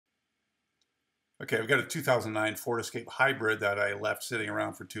Okay, I've got a 2009 Ford Escape Hybrid that I left sitting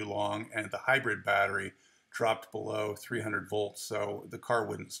around for too long, and the hybrid battery dropped below 300 volts, so the car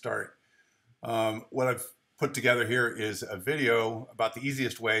wouldn't start. What I've put together here is a video about the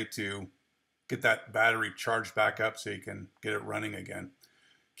easiest way to get that battery charged back up so you can get it running again.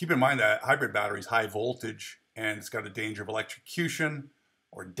 Keep in mind that hybrid battery is high voltage and it's got a danger of electrocution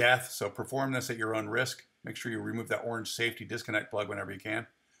or death, so perform this at your own risk. Make sure you remove that orange safety disconnect plug whenever you can.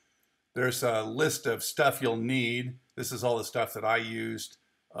 There's a list of stuff you'll need. This is all the stuff that I used.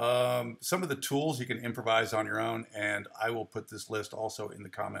 Some of the tools you can improvise on your own, and I will put this list also in the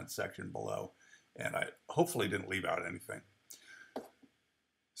comments section below. And I hopefully didn't leave out anything.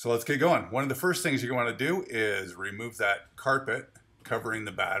 So let's get going. One of the first things you're going to want to do is remove that carpet covering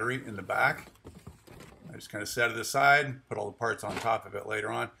the battery in the back. I just kind of set it aside, put all the parts on top of it later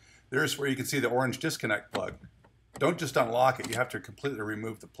on. There's where you can see the orange disconnect plug. Don't just unlock it, you have to completely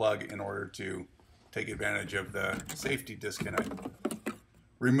remove the plug in order to take advantage of the safety disconnect.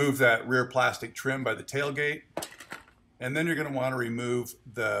 Remove that rear plastic trim by the tailgate, and then you're going to want to remove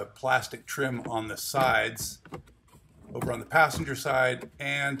the plastic trim on the sides, over on the passenger side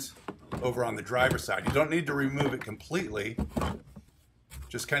and over on the driver's side. You don't need to remove it completely,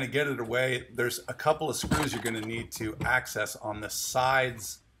 just kind of get it away. There's a couple of screws you're going to need to access on the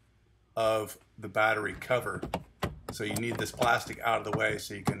sides of the battery cover. So you need this plastic out of the way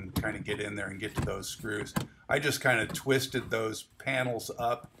so you can kind of get in there and get to those screws. I just kind of twisted those panels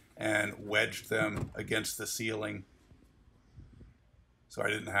up and wedged them against the ceiling, so I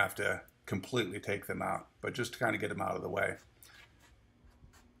didn't have to completely take them out, but just to kind of get them out of the way.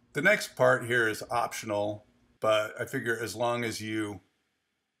 The next part here is optional, but I figure as long as you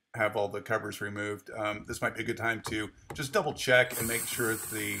have all the covers removed, this might be a good time to just double check and make sure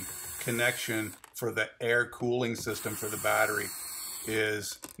the connection for the air cooling system for the battery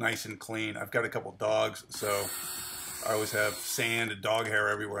is nice and clean. I've got a couple dogs, so I always have sand and dog hair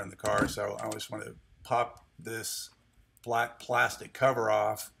everywhere in the car, so I always want to pop this black plastic cover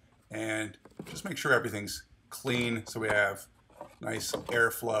off and just make sure everything's clean so we have nice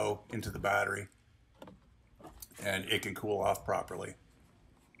airflow into the battery and it can cool off properly.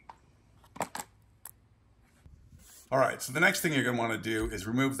 Alright, so the next thing you're going to want to do is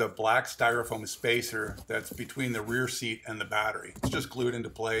remove the black styrofoam spacer that's between the rear seat and the battery. It's just glued into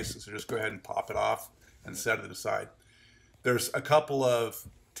place, so just go ahead and pop it off and set it aside. There's a couple of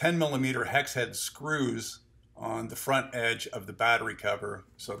 10mm hex head screws on the front edge of the battery cover,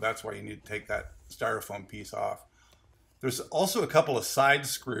 so that's why you need to take that styrofoam piece off. There's also a couple of side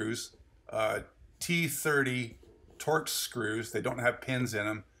screws, T30 Torx screws. They don't have pins in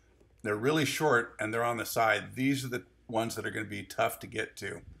them. They're really short and they're on the side. These are the ones that are going to be tough to get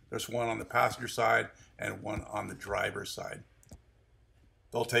to. There's one on the passenger side and one on the driver's side.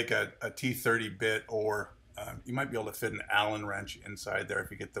 They'll take a T30 bit, or you might be able to fit an Allen wrench inside there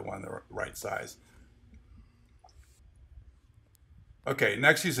if you get the one the right size. Okay,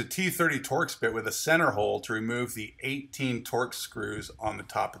 next use a T30 Torx bit with a center hole to remove the 18 Torx screws on the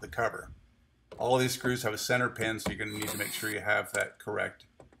top of the cover. All of these screws have a center pin, so you're going to need to make sure you have that correct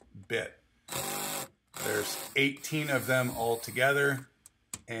bit. There's 18 of them all together,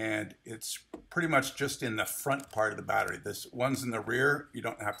 and it's pretty much just in the front part of the battery. This ones in the rear you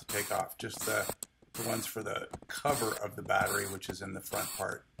don't have to take off, just the ones for the cover of the battery, which is in the front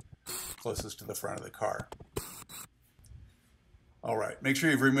part, closest to the front of the car. Alright, make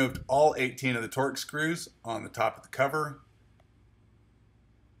sure you've removed all 18 of the Torx screws on the top of the cover.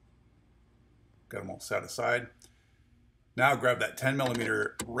 Got them all set aside. Now grab that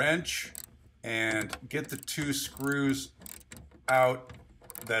 10mm wrench and get the two screws out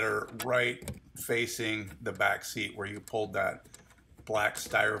that are right facing the back seat where you pulled that black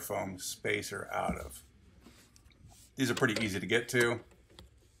styrofoam spacer out of. These are pretty easy to get to.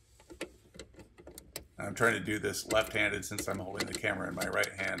 I'm trying to do this left-handed since I'm holding the camera in my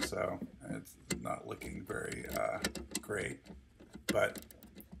right hand, so it's not looking very great. But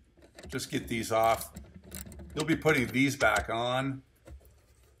just get these off. You'll be putting these back on.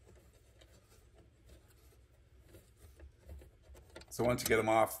 So once you get them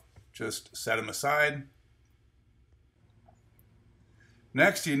off, just set them aside.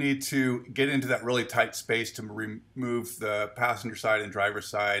 Next, you need to get into that really tight space to remove the passenger side and driver's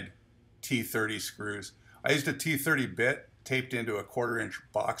side T30 screws. I used a T30 bit taped into a 1/4-inch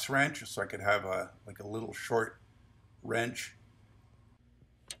box wrench so I could have like a little short wrench.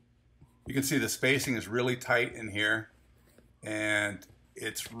 You can see the spacing is really tight in here, and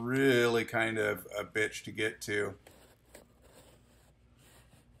it's really kind of a bitch to get to.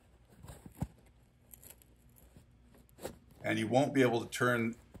 And you won't be able to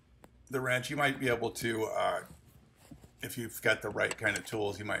turn the wrench. You might be able to, if you've got the right kind of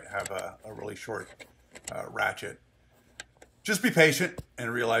tools, you might have a really short ratchet. Just be patient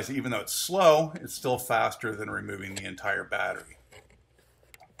and realize that even though it's slow, it's still faster than removing the entire battery.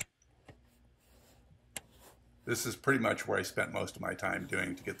 This is pretty much where I spent most of my time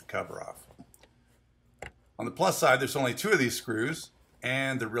doing to get the cover off. On the plus side, there's only 2 of these screws,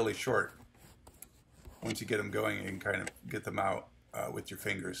 and they're really short. Once you get them going, you can kind of get them out with your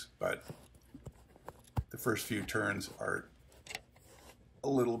fingers, but the first few turns are a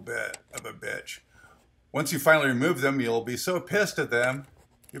little bit of a bitch. Once you finally remove them, you'll be so pissed at them,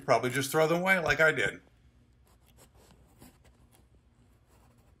 you'll probably just throw them away like I did.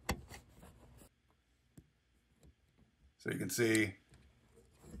 So you can see,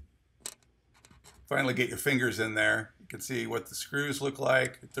 finally get your fingers in there. You can see what the screws look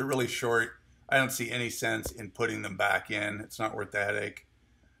like. They're really short. I don't see any sense in putting them back in. It's not worth the headache.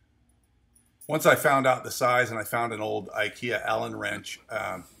 Once I found out the size and I found an old IKEA Allen wrench,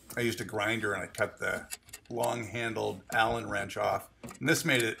 I used a grinder and I cut the long-handled Allen wrench off. And this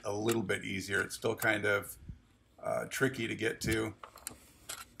made it a little bit easier. It's still kind of tricky to get to,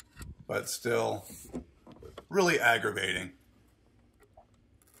 but still really aggravating.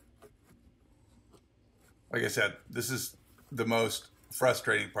 Like I said, this is the most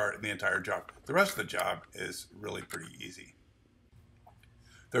frustrating part in the entire job. The rest of the job is really pretty easy.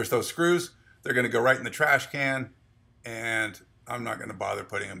 There's those screws. They're going to go right in the trash can, and I'm not going to bother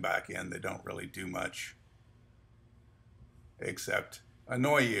putting them back in. They don't really do much except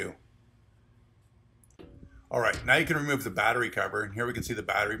annoy you. All right, now you can remove the battery cover, and here we can see the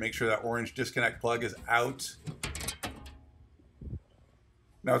battery. Make sure that orange disconnect plug is out.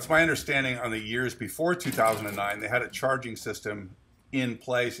 Now, it's my understanding on the years before 2009, they had a charging system in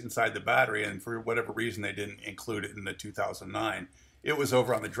place inside the battery, and for whatever reason, they didn't include it in the 2009. It was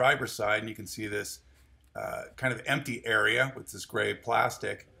over on the driver's side, and you can see this kind of empty area with this gray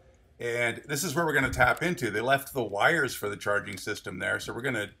plastic. And this is where we're going to tap into. They left the wires for the charging system there, so we're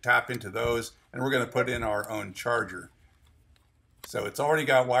going to tap into those, and we're going to put in our own charger. So it's already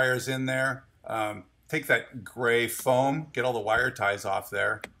got wires in there. Take that gray foam, get all the wire ties off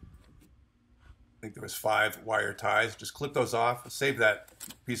there. I think there was 5 wire ties. Just clip those off, save that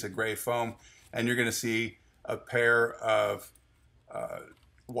piece of gray foam, and you're going to see a pair of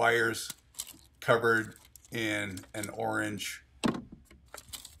wires covered in an orange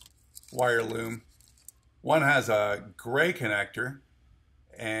wire loom. One has a gray connector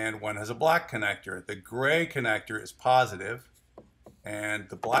and one has a black connector. The gray connector is positive and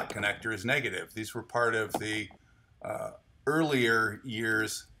the black connector is negative. These were part of the earlier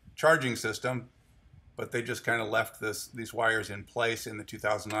years charging system, but they just kind of left these wires in place in the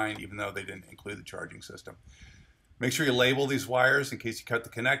 2009, even though they didn't include the charging system. Make sure you label these wires in case you cut the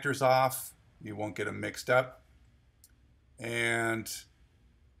connectors off. You won't get them mixed up. And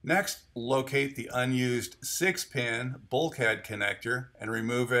next, locate the unused 6-pin bulkhead connector and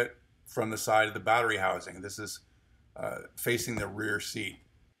remove it from the side of the battery housing. This is facing the rear seat.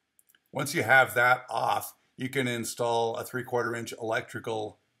 Once you have that off, you can install a 3/4 inch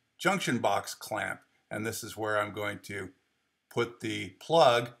electrical junction box clamp. And this is where I'm going to put the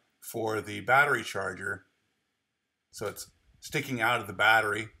plug for the battery charger. So it's sticking out of the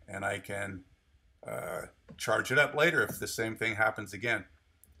battery, and I can charge it up later if the same thing happens again.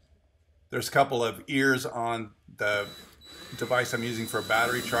 There's a couple of ears on the device I'm using for a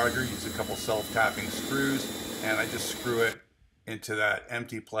battery charger. Use a couple self-tapping screws, and I just screw it into that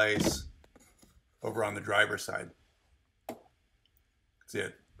empty place over on the driver's side. See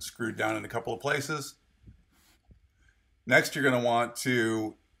it screwed down in a couple of places. Next, you're going to want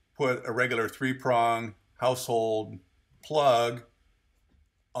to put a regular 3-prong household plug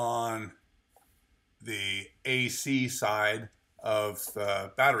on the AC side of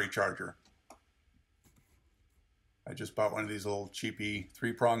the battery charger. I just bought one of these little cheapy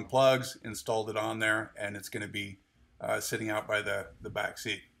 3-prong plugs, installed it on there, and it's going to be sitting out by the back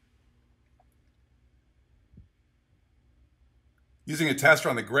seat. Using a tester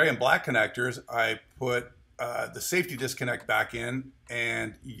on the gray and black connectors, I put the safety disconnect back in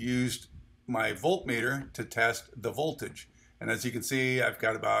and used my voltmeter to test the voltage. And as you can see, I've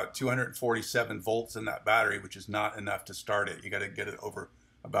got about 247 volts in that battery, which is not enough to start it. You got to get it over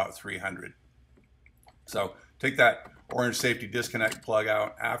about 300. So take that orange safety disconnect plug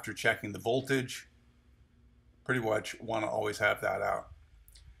out after checking the voltage. Pretty much want to always have that out.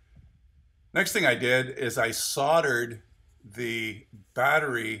 Next thing I did is I soldered the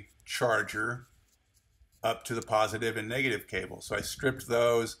battery charger up to the positive and negative cable. So I stripped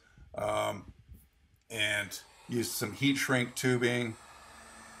those and used some heat shrink tubing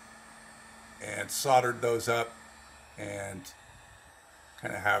and soldered those up and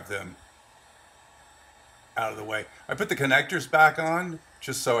kind of have them out of the way. I put the connectors back on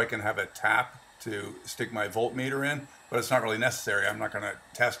just so I can have a tap to stick my voltmeter in, but it's not really necessary. I'm not going to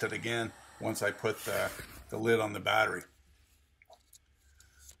test it again once I put the lid on the battery.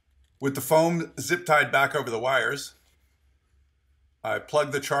 With the foam zip tied back over the wires, I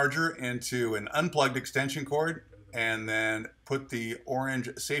plugged the charger into an unplugged extension cord and then put the orange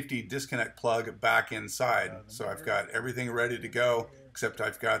safety disconnect plug back inside. So I've got everything ready to go, except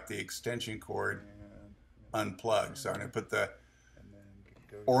I've got the extension cord unplugged. So I'm going to put the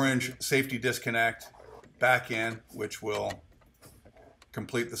orange safety disconnect back in, which will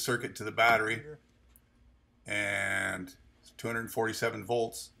complete the circuit to the battery, and 247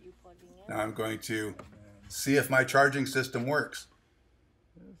 volts. Now I'm going to see if my charging system works.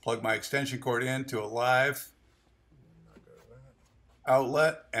 Plug my extension cord into a live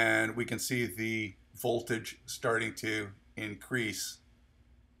outlet, and we can see the voltage starting to increase.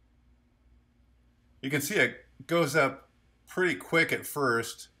 You can see it goes up pretty quick at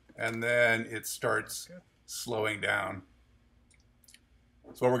first, and then it starts slowing down.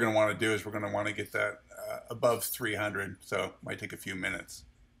 So what we're going to want to do is we're going to want to get that above 300, so it might take a few minutes.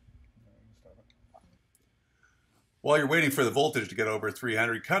 While you're waiting for the voltage to get over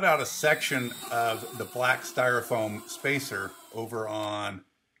 300, cut out a section of the black styrofoam spacer over on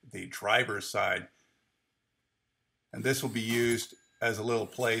the driver's side. And this will be used as a little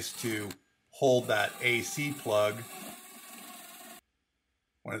place to hold that AC plug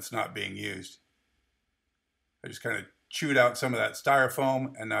when it's not being used. I just kind of chewed out some of that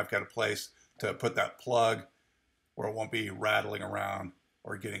styrofoam, and now I've got a place to put that plug where it won't be rattling around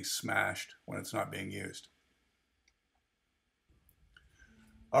or getting smashed when it's not being used.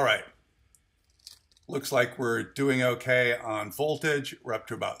 All right, looks like we're doing okay on voltage. We're up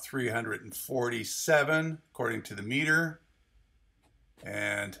to about 347 according to the meter.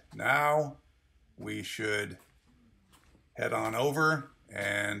 And now we should head on over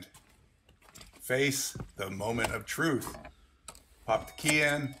and face the moment of truth. Pop the key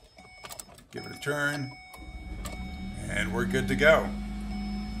in, give it a turn, and we're good to go.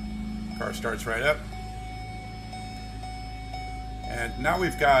 Car starts right up. And now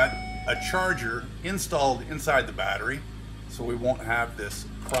we've got a charger installed inside the battery, so we won't have this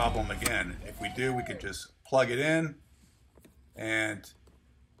problem again. If we do, we can just plug it in and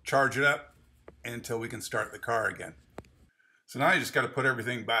charge it up until we can start the car again. So now you just got to put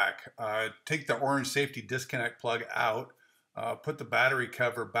everything back. Take the orange safety disconnect plug out, put the battery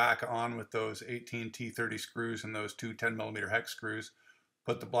cover back on with those 18 T30 screws and those two 10mm hex screws.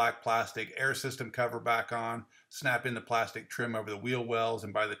 Put the black plastic air system cover back on, snap in the plastic trim over the wheel wells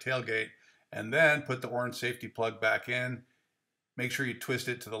and by the tailgate, and then put the orange safety plug back in. Make sure you twist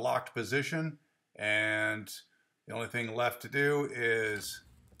it to the locked position, and the only thing left to do is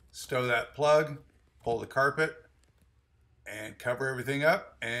stow that plug, pull the carpet, and cover everything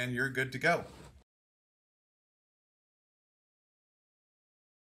up, and you're good to go.